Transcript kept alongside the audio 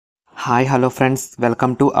Hi hello friends,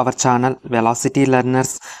 welcome to our channel velocity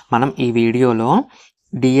learners. మనం ఈ వీడియోలో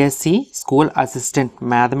DSC school assistant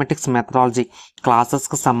mathematics methodology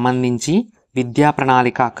క్లాసెస్కి సంబంధించి విద్యా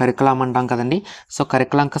ప్రణాళిక కరికులం అంటాం కదండి. సో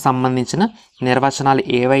కరికులంకి సంబంధించిన నిర్వచనాలు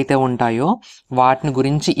ఏవైతే ఉంటాయో వాటిని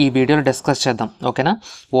గురించి ఈ వీడియోలో డిస్కస్ చేద్దాం. ఓకేనా?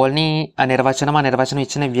 ఓన్లీ ఆ నిర్వచనం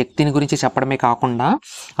ఇచ్చిన వ్యక్తిని గురించి చెప్పడమే కాకుండా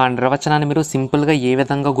ఆ నిర్వచనాన్ని మీరు సింపుల్గా ఏ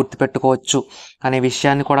విధంగా గుర్తుపెట్టుకోవచ్చు అనే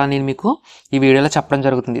విషయాన్ని కూడా నేను మీకు ఈ వీడియోలో చెప్పడం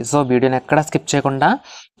జరుగుతుంది. సో వీడియోని ఎక్కడా స్కిప్ చేయకుండా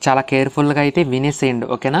చాలా కేర్ఫుల్గా అయితే వినేసేయండి.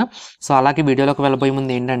 ఓకేనా? సో అలాగే వీడియోలోకి వెళ్ళబోయే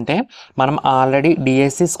ముందు ఏంటంటే, మనం already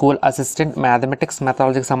DSC school assistant mathematics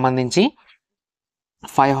మెథడాలజీకి సంబంధించి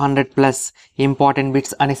 500+ ఇంపార్టెంట్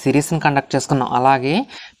బిట్స్ అనే సిరీస్ని కండక్ట్ చేసుకున్నాం. అలాగే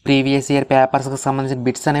ప్రీవియస్ ఇయర్ పేపర్స్కి సంబంధించిన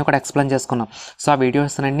బిట్స్ అనేవి కూడా ఎక్స్ప్లెయిన్ చేసుకున్నాం. సో ఆ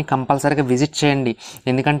వీడియోస్ అన్ని కంపల్సరీగా విజిట్ చేయండి.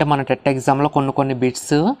 ఎందుకంటే మన టెట్ ఎగ్జామ్లో కొన్ని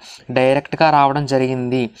బిట్స్ డైరెక్ట్గా రావడం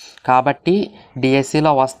జరిగింది కాబట్టి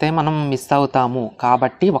డిఎస్సిలో వస్తే మనం మిస్ అవుతాము.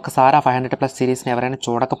 కాబట్టి ఒకసారి ఆ 500+ సిరీస్ని ఎవరైనా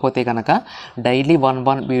చూడకపోతే కనుక డైలీ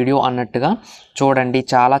 1 వీడియో అన్నట్టుగా చూడండి.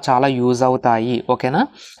 చాలా యూజ్ అవుతాయి. ఓకేనా?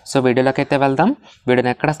 సో వీడియోలోకి అయితే వెళ్దాం.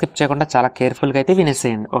 వీడియోని ఎక్కడ స్కిప్ చేయకుండా చాలా కేర్ఫుల్గా అయితే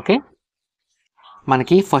వినేసేయండి. ఓకే,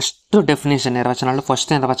 మనకి ఫస్ట్ నిర్వచనాలు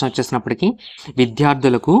ఫస్ట్ నిర్వచనం వచ్చేసినప్పటికీ,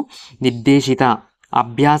 విద్యార్థులకు నిర్దేశిత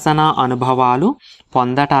అభ్యాసన అనుభవాలు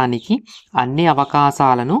పొందటానికి అన్ని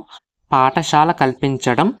అవకాశాలను పాఠశాల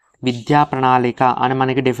కల్పించడం విద్యా ప్రణాళిక అని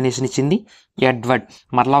మనకి డెఫినేషన్ ఇచ్చింది ఎడ్వర్డ్.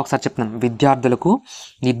 మరలా ఒకసారి చెప్తున్నాను, విద్యార్థులకు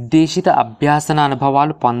నిర్దేశిత అభ్యాసన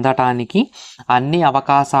అనుభవాలు పొందటానికి అన్ని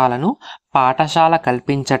అవకాశాలను పాఠశాల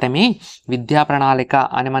కల్పించటమే విద్యా ప్రణాళిక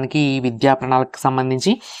అని మనకి ఈ విద్యా ప్రణాళికకు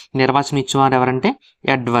సంబంధించి నిర్వచనం ఇచ్చేవారు ఎవరంటే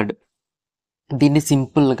ఎడ్వర్డ్. దీన్ని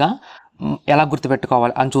సింపుల్గా ఎలా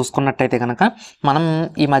గుర్తుపెట్టుకోవాలి అని చూసుకున్నట్టయితే కనుక, మనం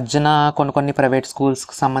ఈ మధ్యన కొన్ని ప్రైవేట్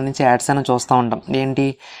స్కూల్స్కి సంబంధించి యాడ్స్ అని చూస్తూ ఉంటాం. ఏంటి?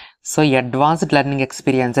 So advanced learning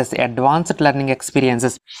experiences.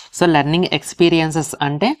 So learning experiences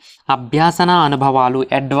అంటే అభ్యాసన అనుభవాలు.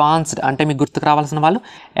 అడ్వాన్స్డ్ అంటే మీకు గుర్తుకు రావాల్సిన వాళ్ళు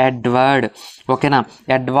ఎడ్వర్డ్. ఓకేనా?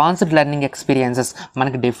 అడ్వాన్స్డ్ లెర్నింగ్ ఎక్స్పీరియన్సెస్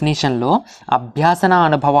మనకి డెఫినేషన్లో అభ్యాసన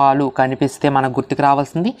అనుభవాలు కనిపిస్తే మనకు గుర్తుకు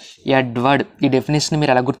రావాల్సింది ఎడ్వర్డ్. ఈ డెఫినేషన్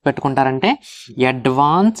మీరు ఎలా గుర్తుపెట్టుకుంటారంటే,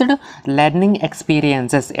 అడ్వాన్స్డ్ లెర్నింగ్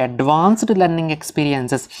ఎక్స్పీరియన్సెస్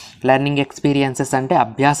అంటే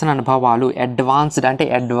అభ్యాసన అనుభవాలు, అడ్వాన్స్డ్ అంటే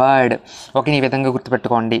ఎడ్వర్డ్. ఓకే, ఈ విధంగా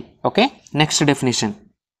గుర్తుపెట్టుకోండి. ఓకే, నెక్స్ట్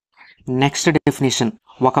డెఫినేషన్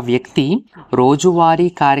ఒక వ్యక్తి రోజువారీ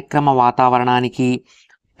కార్యక్రమ వాతావరణానికి,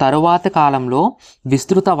 తరువాత కాలంలో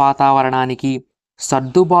విస్తృత వాతావరణానికి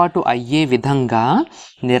సర్దుబాటు అయ్యే విధంగా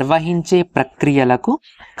నిర్వహించే ప్రక్రియలకు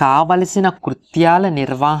కావలసిన కృత్యాల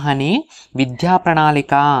నిర్వహణే విద్యా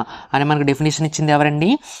ప్రణాళిక అని మనకు డెఫినేషన్ ఇచ్చింది ఎవరండి?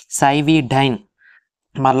 సైవి డైన్.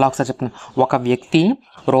 మరలా ఒకసారి చెప్తున్నాను, ఒక వ్యక్తి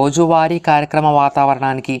రోజువారీ కార్యక్రమ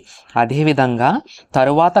వాతావరణానికి, అదేవిధంగా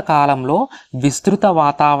తరువాత కాలంలో విస్తృత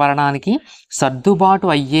వాతావరణానికి సర్దుబాటు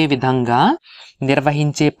అయ్యే విధంగా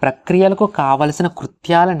నిర్వహించే ప్రక్రియలకు కావలసిన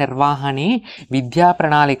కృత్యాల నిర్వహణే విద్యా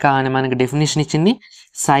ప్రణాళిక అని మనకి డెఫినేషన్ ఇచ్చింది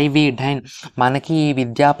సైవి డైన్. మనకి ఈ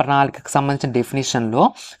విద్యా ప్రణాళికకు సంబంధించిన డెఫినేషన్లో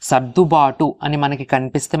సర్దుబాటు అని మనకి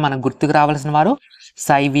కనిపిస్తే మనకు గుర్తుకు రావాల్సిన వారు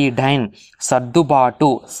సైవి డైన్.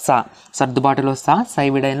 సర్దుబాటులో సా,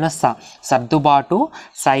 సైవి డైన్లో సా. సర్దుబాటు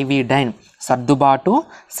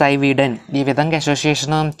సైవి డైన్. ఈ విధంగా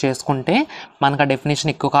అసోసియేషన్ చేసుకుంటే మనకు ఆ డెఫినేషన్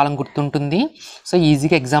ఎక్కువ కాలం గుర్తుంటుంది. సో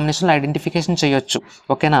ఈజీగా ఎగ్జామినేషన్లో ఐడెంటిఫికేషన్ చేయొచ్చు.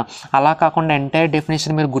 ఓకేనా? అలా కాకుండా ఎంటైర్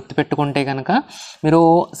డెఫినేషన్ మీరు గుర్తుపెట్టుకుంటే కనుక మీరు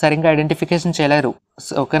సరిగ్గా ఐడెంటిఫికేషన్ చేయలేరు.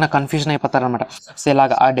 ఓకేనా? కన్ఫ్యూజన్ అయిపోతారనమాట. సో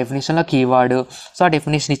ఇలాగ ఆ డెఫినేషన్లో కీవర్డ్, సో ఆ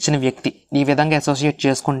డెఫినేషన్ ఇచ్చిన వ్యక్తి, ఈ విధంగా అసోసియేట్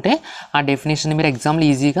చేసుకుంటే ఆ డెఫినేషన్ మీరు ఎగ్జామ్లో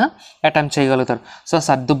ఈజీగా అటెంప్ట్ చేయగలుగుతారు. సో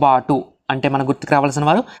సర్దుబాటు అంటే మనకు గుర్తుకు రావాల్సిన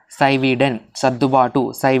వారు Saivi den.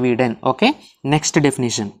 Okay, next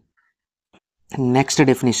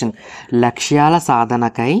definition లక్ష్యాల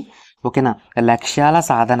సాధనకై, ఓకేనా, లక్ష్యాల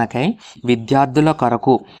సాధనకై విద్యార్థుల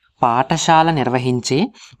కొరకు పాఠశాల నిర్వహించే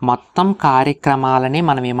మొత్తం కార్యక్రమాలని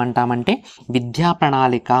మనం ఏమంటామంటే విద్యా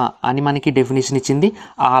ప్రణాళిక అని మనకి డెఫినేషన్ ఇచ్చింది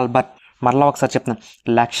ఆల్బర్ట్. మరలా ఒకసారి చెప్తున్నాను,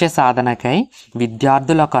 లక్ష్య సాధనకై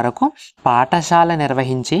విద్యార్థుల కొరకు పాఠశాల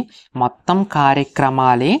నిర్వహించే మొత్తం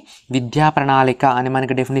కార్యక్రమాలే విద్యా ప్రణాళిక అని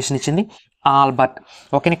మనకి డెఫినేషన్ ఇచ్చింది ఆల్బర్ట్.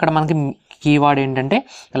 ఓకే, ఇక్కడ మనకి కీవర్డ్ ఏంటంటే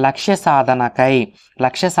లక్ష్య సాధన.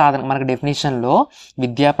 మనకి డెఫినేషన్లో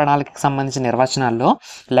విద్యా ప్రణాళికకు సంబంధించిన నిర్వచనాల్లో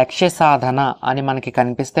లక్ష్య సాధన అని మనకి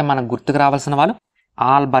కనిపిస్తే మనకు గుర్తుకు రావాల్సిన వాళ్ళు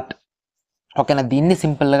ఆల్బర్ట్. ఓకేనా? దీన్ని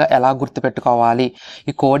సింపుల్గా ఎలా గుర్తుపెట్టుకోవాలి?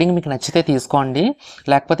 ఈ కోడింగ్ మీకు నచ్చితే తీసుకోండి,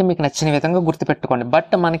 లేకపోతే మీకు నచ్చిన విధంగా గుర్తుపెట్టుకోండి.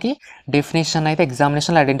 బట్ మనకి డెఫినేషన్ అయితే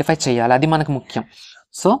ఎగ్జామినేషన్లో ఐడెంటిఫై చేయాలి, అది మనకు ముఖ్యం.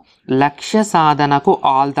 సో లక్ష్య సాధనకు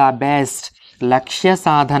ఆల్ ద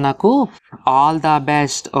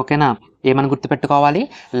బెస్ట్. ఓకేనా? ఏమని గుర్తుపెట్టుకోవాలి?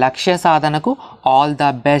 లక్ష్య సాధనకు ఆల్ ద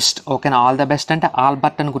బెస్ట్. ఓకేనా? ఆల్ ద బెస్ట్ అంటే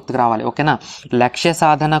ఆల్బర్ట్ అని గుర్తుకు రావాలి. ఓకేనా? లక్ష్య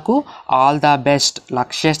సాధనకు ఆల్ ద బెస్ట్.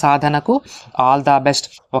 లక్ష్య సాధనకు ఆల్ ద బెస్ట్.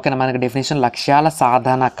 ఓకేనా? మనకి డెఫినేషన్ లక్ష్యాల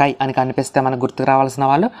సాధనకై అని కనిపిస్తే మనకు గుర్తుకు రావాల్సిన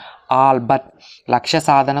వాళ్ళు ఆల్బర్ట్. లక్ష్య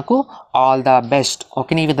సాధనకు ఆల్ ద బెస్ట్.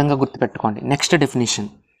 ఓకేనా? ఈ విధంగా గుర్తుపెట్టుకోండి. నెక్స్ట్ డెఫినేషన్,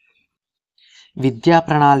 విద్యా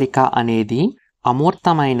ప్రణాళిక అనేది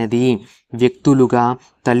అమూర్తమైనది. వ్యక్తులుగా,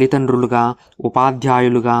 తల్లిదండ్రులుగా,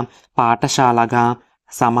 ఉపాధ్యాయులుగా, పాఠశాలగా,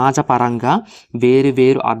 సమాజపరంగా వేరు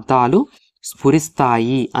వేరు అర్థాలు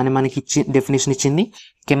స్ఫురిస్తాయి అని మనకి డెఫినేషన్ ఇచ్చింది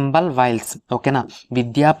కింబల్ వైల్స్. ఓకేనా?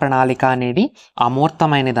 విద్యా ప్రణాళిక అనేది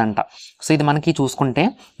అమూర్తమైనదంట. సో ఇది మనకి చూసుకుంటే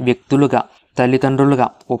వ్యక్తులుగా, తల్లిదండ్రులుగా,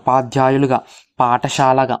 ఉపాధ్యాయులుగా,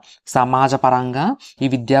 పాఠశాలగా, సమాజపరంగా ఈ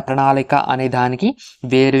విద్యా ప్రణాళిక అనే దానికి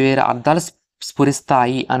వేరు వేరు అర్థాలు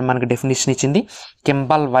స్ఫురిస్తాయి అని మనకు డెఫినేషన్ ఇచ్చింది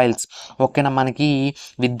కింబల్ వైల్స్. ఓకేనా? మనకి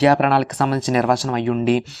విద్యా ప్రణాళిక సంబంధించిన నిర్వచనం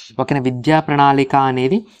అయ్యుండి, ఓకేనా, విద్యా ప్రణాళిక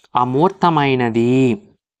అనేది అమూర్తమైనది.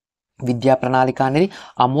 విద్యా ప్రణాళిక అనేది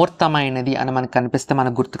అమూర్తమైనది అని మనకు కనిపిస్తే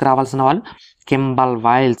మనకు గుర్తుకు రావాల్సిన వాళ్ళు కింబల్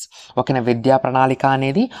వైల్స్. ఓకేనా? విద్యా ప్రణాళిక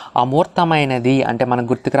అనేది అమూర్తమైనది అంటే మనకు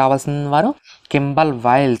గుర్తుకు రావాల్సిన వారు కింబల్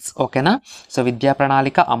వైల్స్. ఓకేనా? సో విద్యా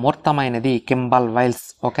ప్రణాళిక అమూర్తమైనది, కింబల్ వైల్స్.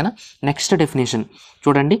 ఓకేనా? నెక్స్ట్ డెఫినేషన్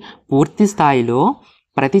చూడండి, పూర్తి స్థాయిలో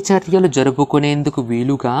ప్రతిచర్యలు జరుపుకునేందుకు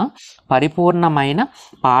వీలుగా పరిపూర్ణమైన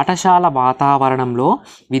పాఠశాల వాతావరణంలో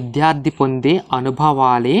విద్యార్థి పొందే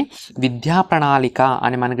అనుభవాలే విద్యా ప్రణాళిక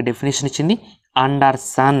అని మనకి డెఫినేషన్ ఇచ్చింది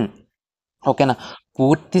అండర్సన్. ఓకేనా?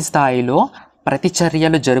 పూర్తి స్థాయిలో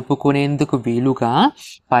ప్రతిచర్యలు జరుపుకునేందుకు వీలుగా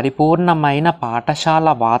పరిపూర్ణమైన పాఠశాల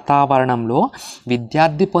వాతావరణంలో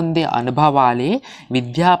విద్యార్థి పొందే అనుభవాలే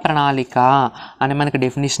విద్యా ప్రణాళిక అని మనకి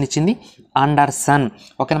డెఫినేషన్ ఇచ్చింది అండర్సన్.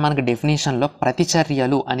 ఓకేనా? మనకి డెఫినేషన్లో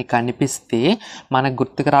ప్రతిచర్యలు అని కనిపిస్తే మనకు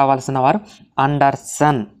గుర్తుకు రావాల్సిన వారు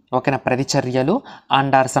అండర్సన్. ఓకేనా? ప్రతిచర్యలు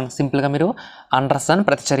అండర్సన్. సింపుల్గా మీరు అండర్సన్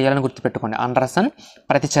ప్రతిచర్యలను గుర్తుపెట్టుకోండి. అండర్సన్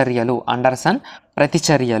ప్రతిచర్యలు, అండర్సన్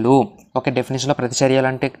ప్రతిచర్యలు. ఓకే, డెఫినేషన్లో ప్రతిచర్యలు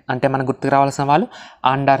అంటే మనకు గుర్తుకు రావాల్సిన వాళ్ళు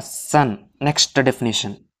అండర్సన్. నెక్స్ట్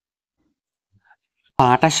డెఫినేషన్,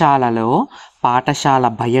 పాఠశాల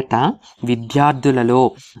బయట విద్యార్థులలో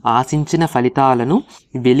ఆశించిన ఫలితాలను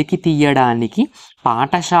వెలికి తీయడానికి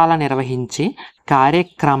పాఠశాల నిర్వహించే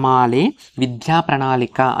కార్యక్రమాలే విద్యా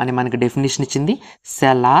ప్రణాళిక అని మనకి డెఫినేషన్ ఇచ్చింది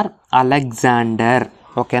సెలార్ అలెగ్జాండర్.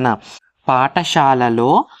 ఓకేనా?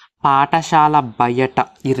 పాఠశాల బయట,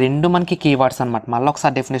 ఈ రెండు మనకి కీవర్డ్స్ అనమాట. మళ్ళీ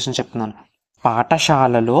ఒకసారి డెఫినేషన్ చెప్తున్నాను.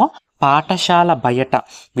 పాఠశాల బయట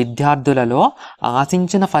విద్యార్థులలో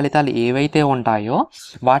ఆశించిన ఫలితాలు ఏవైతే ఉంటాయో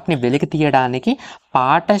వాటిని వెలికి తీయడానికి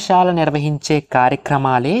పాఠశాల నిర్వహించే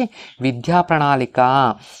కార్యక్రమాలే విద్యా ప్రణాళిక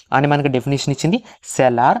అని మనకు డెఫినేషన్ ఇచ్చింది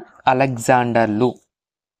సెలార్ అలెగ్జాండర్లు.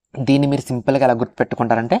 దీన్ని మీరు సింపుల్గా ఎలా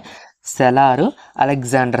గుర్తుపెట్టుకుంటారంటే సెలార్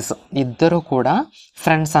అలెగ్జాండర్స్ ఇద్దరు కూడా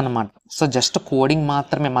ఫ్రెండ్స్ అన్నమాట. సో జస్ట్ కోడింగ్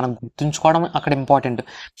మాత్రమే మనం గుర్తుంచుకోవడం అక్కడ ఇంపార్టెంట్.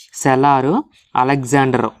 సెలార్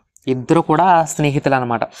అలెగ్జాండర్ ఇద్దరు కూడా స్నేహితులు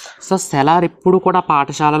అనమాట. సో సెలార్ ఎప్పుడు కూడా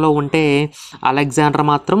పాఠశాలలో ఉంటే అలెగ్జాండర్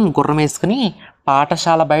మాత్రం గుర్రం వేసుకుని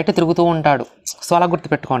పాఠశాల బయట తిరుగుతూ ఉంటాడు. సో అలా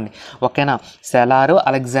గుర్తుపెట్టుకోండి. ఓకేనా? సెలారు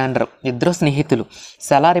అలెగ్జాండర్ ఇద్దరు స్నేహితులు.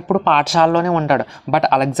 సెలార్ ఎప్పుడు పాఠశాలలోనే ఉంటాడు, బట్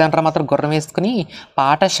అలెగ్జాండర్ మాత్రం గుర్రం వేసుకుని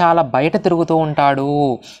పాఠశాల బయట తిరుగుతూ ఉంటాడు.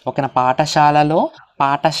 ఓకేనా?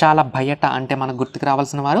 పాఠశాల బయట అంటే మనకు గుర్తుకు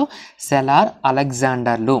రావాల్సిన వారు సెలార్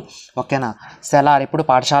అలెగ్జాండర్లు. ఓకేనా? సెలార్ ఎప్పుడు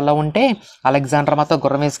పాఠశాలలో ఉంటే అలెగ్జాండర్ మాత్రం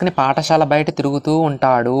గుర్రం వేసుకుని పాఠశాల బయట తిరుగుతూ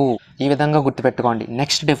ఉంటాడు. ఈ విధంగా గుర్తుపెట్టుకోండి.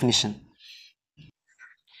 నెక్స్ట్ డెఫినేషన్,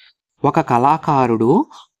 ఒక కళాకారుడు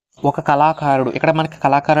ఇక్కడ మనకి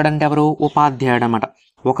కళాకారుడు అంటే ఎవరు? ఉపాధ్యాయుడు అన్నమాట.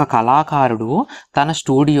 ఒక కళాకారుడు తన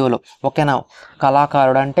స్టూడియోలో, ఓకేనా,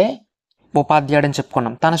 కళాకారుడు అంటే ఉపాధ్యాయుడు అని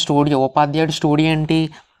చెప్పుకున్నాం. తన ఉపాధ్యాయుడు స్టూడియో ఏంటి?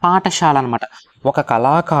 పాఠశాల అనమాట. ఒక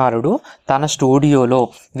కళాకారుడు తన స్టూడియోలో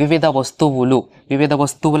వివిధ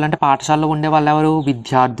వస్తువులు అంటే పాఠశాలలో ఉండే వాళ్ళు ఎవరు?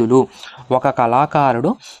 విద్యార్థులు. ఒక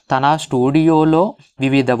కళాకారుడు తన స్టూడియోలో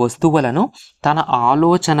వివిధ వస్తువులను తన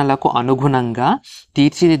ఆలోచనలకు అనుగుణంగా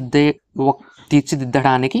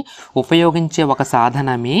తీర్చిదిద్దడానికి ఉపయోగించే ఒక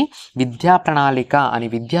సాధనమే విద్యా ప్రణాళిక అని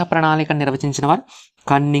విద్యా ప్రణాళిక నిర్వచించిన వారు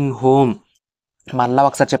కన్నింగ్హోమ్. మళ్ళా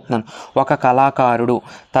ఒకసారి చెప్తున్నాను. ఒక కళాకారుడు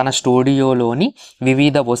తన స్టూడియోలోని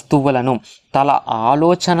వివిధ వస్తువులను తన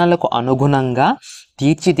ఆలోచనలకు అనుగుణంగా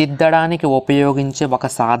తీర్చిదిద్దడానికి ఉపయోగించే ఒక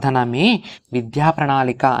సాధనమే విద్యా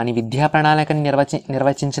ప్రణాళిక అని విద్యా ప్రణాళికని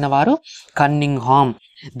నిర్వచించిన వారు కన్నింగ్హామ్.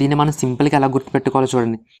 దీన్ని మనం సింపుల్గా ఎలా గుర్తుపెట్టుకోవాలో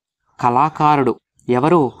చూడండి. కళాకారుడు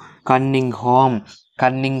ఎవరు?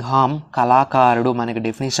 కన్నింగ్హామ్ కళాకారుడు. మనకి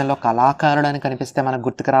డెఫినేషన్లో కళాకారుడు అని కనిపిస్తే మనకు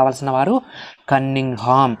గుర్తుకు రావాల్సిన వారు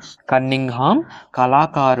కన్నింగ్హామ్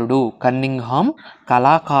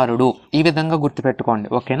కళాకారుడు. ఈ విధంగా గుర్తుపెట్టుకోండి.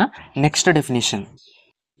 ఓకేనా? నెక్స్ట్ డెఫినేషన్,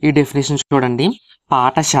 ఈ డెఫినేషన్ చూడండి.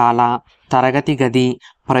 పాఠశాల, తరగతి గది,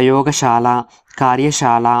 ప్రయోగశాల,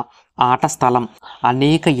 కార్యశాల, ఆట స్థలం,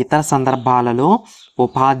 అనేక ఇతర సందర్భాలలో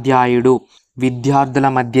ఉపాధ్యాయుడు విద్యార్థుల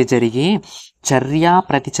మధ్య జరిగే చర్య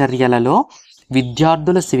ప్రతిచర్యలలో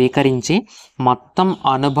విద్యార్థులు స్వీకరించి మొత్తం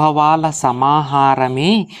అనుభవాల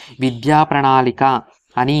సమాహారమే విద్యా ప్రణాళిక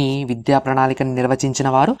అని విద్యా ప్రణాళికను నిర్వచించిన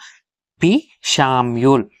వారు పి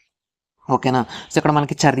శామ్యూల్. ఓకేనా. సో ఇక్కడ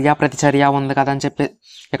మనకి చర్య ప్రతిచర్య ఉంది కదా అని చెప్పి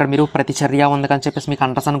ఇక్కడ మీరు ప్రతిచర్య ఉంది అని చెప్పేసి మీకు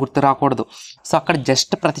అండర్సన్ గుర్తు రాకూడదు. సో అక్కడ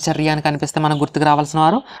జస్ట్ ప్రతిచర్య అని కనిపిస్తే మనకు గుర్తుకు రావాల్సిన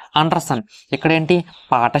వారు అండర్సన్. ఇక్కడ ఏంటి,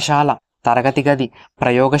 పాఠశాల, తరగతి గది,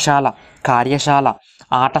 ప్రయోగశాల, కార్యశాల,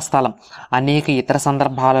 ఆట స్థలం, అనేక ఇతర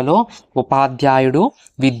సందర్భాలలో ఉపాధ్యాయుడు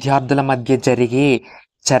విద్యార్థుల మధ్య జరిగే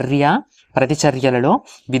చర్య ప్రతిచర్యలలో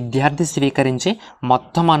విద్యార్థి స్వీకరించి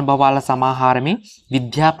మొత్తం అనుభవాల సమాహారమే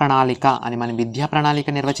విద్యా ప్రణాళిక అని మన విద్యా ప్రణాళిక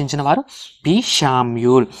నిర్వచించిన వారు పి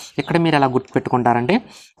శామ్యూల్. ఇక్కడ మీరు ఎలా గుర్తుపెట్టుకుంటారంటే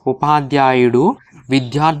ఉపాధ్యాయుడు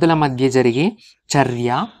విద్యార్థుల మధ్య జరిగే చర్య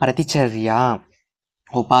ప్రతిచర్య,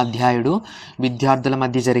 ఉపాధ్యాయుడు విద్యార్థుల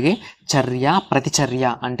మధ్య జరిగే చర్య ప్రతిచర్య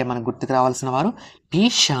అంటే మనకు గుర్తుకు రావాల్సిన వారు పి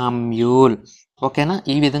శామ్యూల్. ఓకేనా.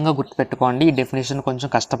 ఈ విధంగా గుర్తుపెట్టుకోండి. ఈ డెఫినేషన్ కొంచెం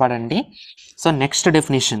కష్టపడండి. సో నెక్స్ట్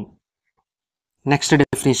డెఫినేషన్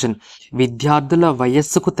విద్యార్థుల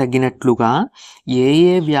వయస్సుకు తగినట్లుగా ఏ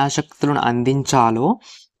ఏ వ్యాసక్తులను అందించాలో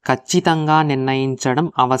ఖచ్చితంగా నిర్ణయించడం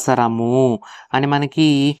అవసరము అని మనకి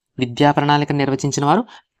విద్యా ప్రణాళిక నిర్వచించిన వారు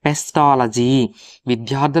పెస్టాలజీ.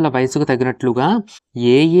 విద్యార్థుల వయసుకు తగినట్లుగా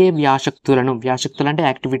ఏ ఏ వ్యాసక్తులు అంటే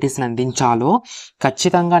యాక్టివిటీస్ని అందించాలో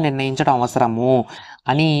ఖచ్చితంగా నిర్ణయించడం అవసరము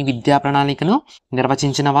అని విద్యా ప్రణాళికను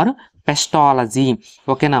నిర్వచించిన వారు పెస్టాలజీ.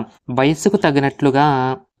 ఓకేనా. వయసుకు తగినట్లుగా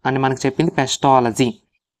అని మనకు చెప్పింది పెస్టాలజీ.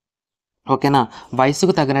 ఓకేనా.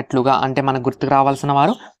 వయసుకు తగినట్లుగా అంటే మనకు గుర్తుకు రావాల్సిన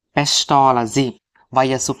వారు పెస్టాలజీ.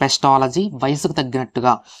 వయస్సు పెస్టాలజీ, వయసుకు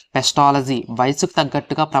తగ్గినట్టుగా. పెస్టాలజీ వయసుకు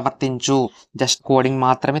తగ్గట్టుగా ప్రవర్తించు. జస్ట్ కోడింగ్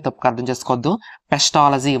మాత్రమే, తప్పుగా అర్థం చేసుకోవద్దు.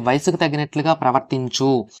 పెస్టాలజీ వయసుకు తగినట్లుగా ప్రవర్తించు.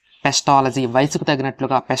 పెస్టాలజీ వయసుకు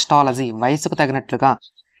తగినట్లుగా. పెస్టాలజీ వయసుకు తగినట్లుగా.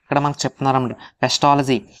 ఇక్కడ మనకు చెప్తున్నారన్నమాట,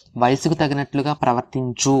 పెస్టాలజీ వయసుకు తగినట్లుగా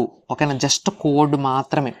ప్రవర్తించు. ఓకేనా. జస్ట్ కోడ్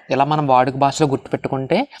మాత్రమే. ఇలా మనం వాడుక భాషలో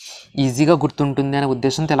గుర్తుపెట్టుకుంటే ఈజీగా గుర్తుంటుంది అనే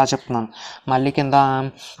ఉద్దేశంతో ఇలా చెప్తున్నాను. మళ్ళీ కింద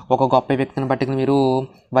ఒక గొప్ప వ్యక్తిని బట్టి మీరు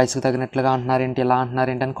వయసుకు తగినట్లుగా అంటున్నారేంటి, ఇలా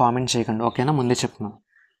అంటున్నారేంటి అని కామెంట్ చేయకండి. ఓకేనా. ముందే చెప్తున్నాను,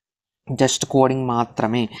 జస్ట్ కోడింగ్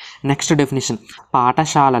మాత్రమే. నెక్స్ట్ డెఫినేషన్,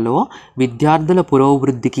 పాఠశాలలో విద్యార్థుల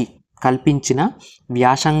పురోభివృద్ధికి కల్పించిన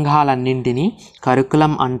వ్యాసంగాలన్నింటినీ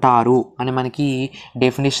కరికులం అంటారు అని మనకి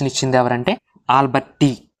డెఫినేషన్ ఇచ్చింది ఎవరంటే ఆల్బర్టీ.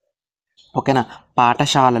 ఓకేనా.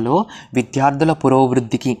 పాఠశాలలో విద్యార్థుల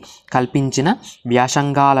పురోభివృద్ధికి కల్పించిన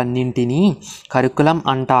వ్యాసంగాలన్నింటినీ కరికులం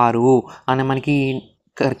అంటారు అని మనకి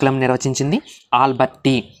కరికులం నిర్వచించింది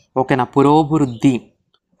ఆల్బర్టీ. ఓకేనా. పురోభివృద్ధి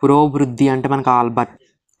అంటే మనకు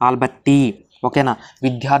ఆల్బర్టీ. ఓకేనా.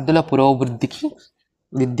 విద్యార్థుల పురోభివృద్ధికి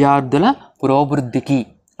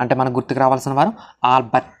అంటే మనకు గుర్తుకు రావాల్సిన వారు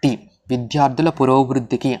ఆల్బర్టీ. విద్యార్థుల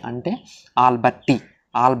పురోభివృద్ధికి అంటే ఆల్బర్టీ.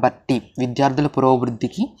 విద్యార్థుల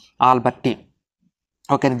పురోభివృద్ధికి ఆల్బర్టీ.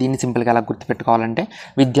 ఓకే. దీన్ని సింపుల్గా ఎలా గుర్తుపెట్టుకోవాలంటే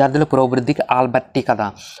విద్యార్థుల పురోభివృద్ధికి ఆల్బర్టీ కదా.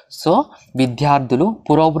 సో విద్యార్థులు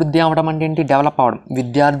పురోభివృద్ధి అవ్వడం అంటే ఏంటి, డెవలప్ అవ్వడం.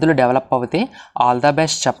 విద్యార్థులు డెవలప్ అవుతే ఆల్ ద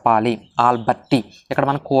బెస్ట్ చెప్పాలి, ఆల్బర్టీ. ఇక్కడ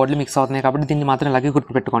మన కోడ్లు మిక్స్ అవుతున్నాయి కాబట్టి దీన్ని మాత్రం ఇలాగే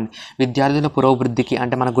గుర్తుపెట్టుకోండి. విద్యార్థుల పురోభివృద్ధికి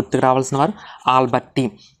అంటే మనకు గుర్తుకు రావాల్సిన వారు ఆల్బర్టీ.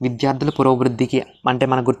 విద్యార్థుల పురోభివృద్ధికి అంటే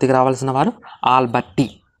మనకు గుర్తుకు రావాల్సిన వారు ఆల్బర్టీ.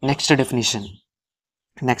 Next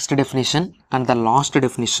definition and the last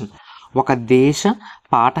definition, ఒక దేశ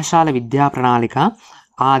పాఠశాల విద్యా ప్రణాళిక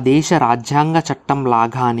ఆ దేశ రాజ్యాంగ చట్టం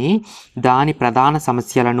లాగానే దాని ప్రధాన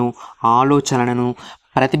సమస్యలను ఆలోచనలను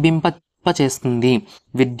ప్రతిబింబింపచేస్తుంది.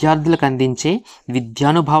 విద్యార్థులకు అందించే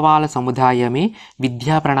విద్యానుభవాల సముదాయమే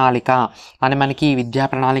విద్యా ప్రణాళిక అని మనకి విద్యా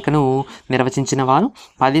ప్రణాళికను నిర్వచించిన వారు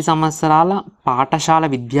 10 సంవత్సరాల పాఠశాల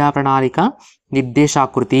విద్యా ప్రణాళిక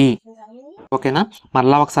నిర్దేశాకృతి. ఓకేనా.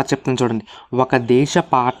 మళ్ళా ఒకసారి చెప్తాను చూడండి. ఒక దేశ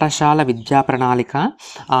పాఠశాల విద్యా ప్రణాళిక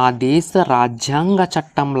ఆ దేశ రాజ్యాంగ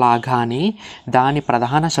చట్టం లాగానే దాని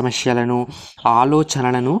ప్రధాన సమస్యలను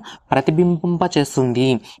ఆలోచనలను ప్రతిబింబింపచేస్తుంది.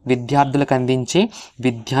 విద్యార్థులకు అందించే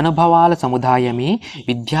విద్యానుభవాల సముదాయమే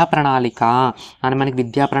విద్యా ప్రణాళిక అని మనకి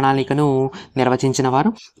విద్యా ప్రణాళికను నిర్వచించిన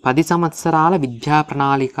వారు 10 సంవత్సరాల విద్యా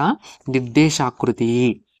ప్రణాళిక నిర్దేశాకృతి.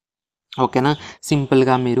 ఓకేనా.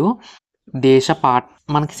 సింపుల్గా మీరు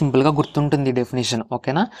మనకి సింపుల్గా గుర్తుంటుంది డెఫినేషన్.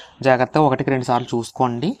 ఓకేనా. జాగ్రత్తగా 1-2 సార్లు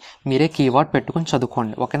చూసుకోండి, మీరే కీవర్డ్ పెట్టుకొని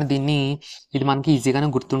చదువుకోండి. ఓకేనా. ఇది మనకి ఈజీగానే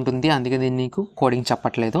గుర్తుంటుంది, అందుకే దీన్ని కోడింగ్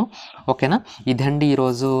చెప్పట్లేదు. ఓకేనా. ఇదండి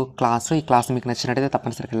ఈరోజు క్లాసు. ఈ క్లాస్ మీకు నచ్చినట్టయితే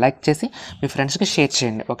తప్పనిసరిగా లైక్ చేసి మీ ఫ్రెండ్స్కి షేర్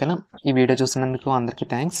చేయండి. ఓకేనా. ఈ వీడియో చూసినందుకు అందరికీ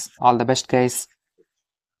thanks. All the best guys.